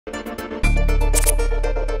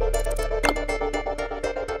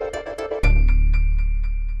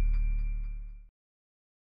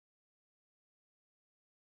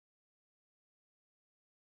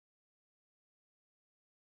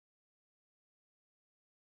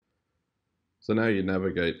So now you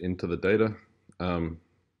navigate into the data.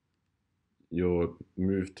 You're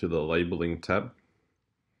moved to the labeling tab.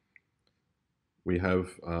 We have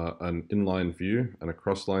an inline view and a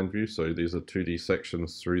crossline view. So these are 2D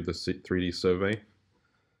sections through the 3D survey.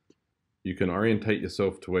 You can orientate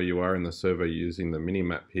yourself to where you are in the survey using the mini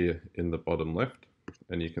map here in the bottom left.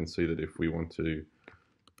 And you can see that if we want to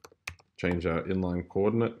change our inline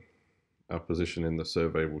coordinate, our position in the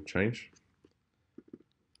survey will change.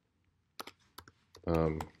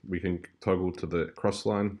 We can toggle to the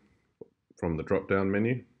crossline from the drop-down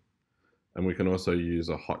menu, and we can also use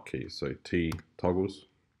a hotkey. So T toggles,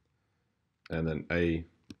 and then A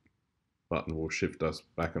button will shift us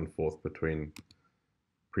back and forth between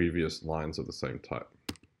previous lines of the same type,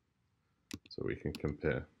 so we can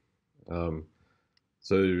compare.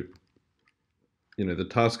 So, you know, the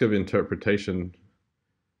task of interpretation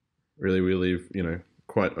really we leave, you know,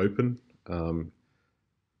 quite open.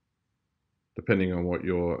 Depending on what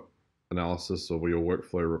your analysis or your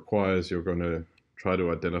workflow requires, you're going to try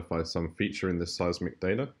to identify some feature in this seismic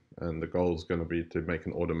data, and the goal is going to be to make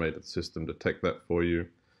an automated system detect that for you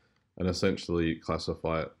and essentially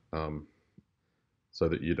classify it so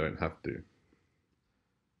that you don't have to.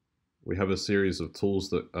 We have a series of tools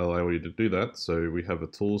that allow you to do that. So we have a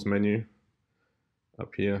tools menu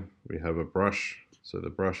up here. We have a brush. So the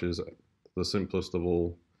brush is the simplest of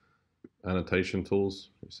all annotation tools.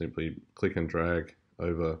 You simply click and drag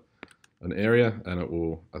over an area and it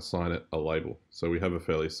will assign it a label. So we have a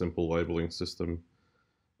fairly simple labeling system.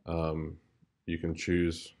 You can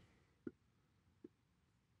choose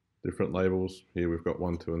different labels. Here we've got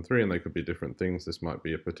 1, 2, and 3, and they could be different things. This might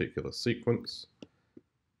be a particular sequence.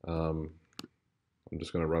 I'm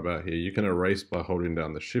just going to rub out here. You can erase by holding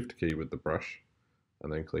down the shift key with the brush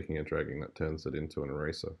and then clicking and dragging. That turns it into an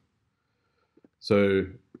eraser. So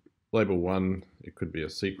label 1, it could be a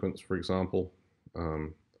sequence, for example,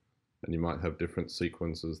 and you might have different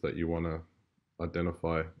sequences that you want to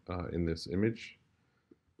identify in this image.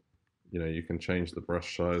 You know, you can change the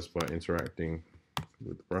brush size by interacting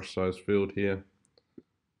with the brush size field here.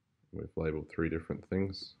 We've labeled 3 different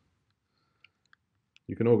things.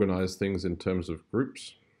 You can organize things in terms of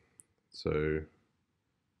groups. So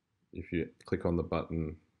if you click on the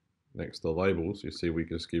button next to labels, you see we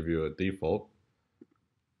just give you a default,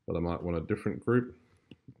 but I might want a different group.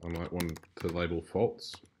 I might want to label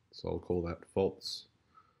faults, so I'll call that faults.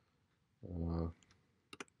 I'll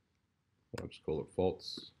just call it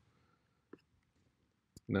faults.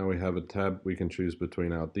 Now we have a tab. We can choose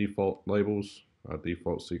between our default labels, our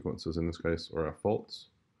default sequences in this case, or our faults.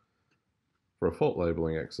 For a fault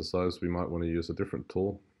labeling exercise, we might want to use a different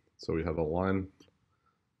tool. So we have a line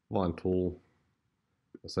tool,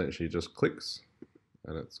 essentially just clicks,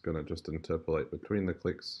 and it's going to just interpolate between the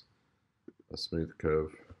clicks a smooth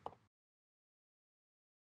curve,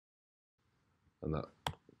 and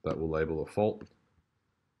that will label a fault.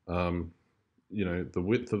 You know, the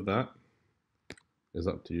width of that is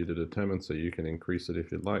up to you to determine, so you can increase it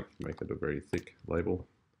if you'd like, make it a very thick label.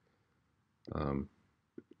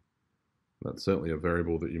 That's certainly a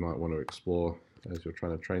variable that you might want to explore as you're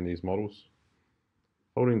trying to train these models.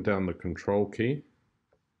 Holding down the control key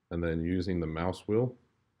and then using the mouse wheel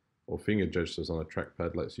or finger gestures on a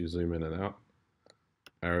trackpad lets you zoom in and out.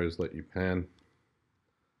 Arrows let you pan,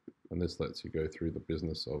 and this lets you go through the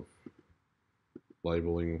business of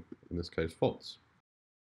labeling, in this case, faults.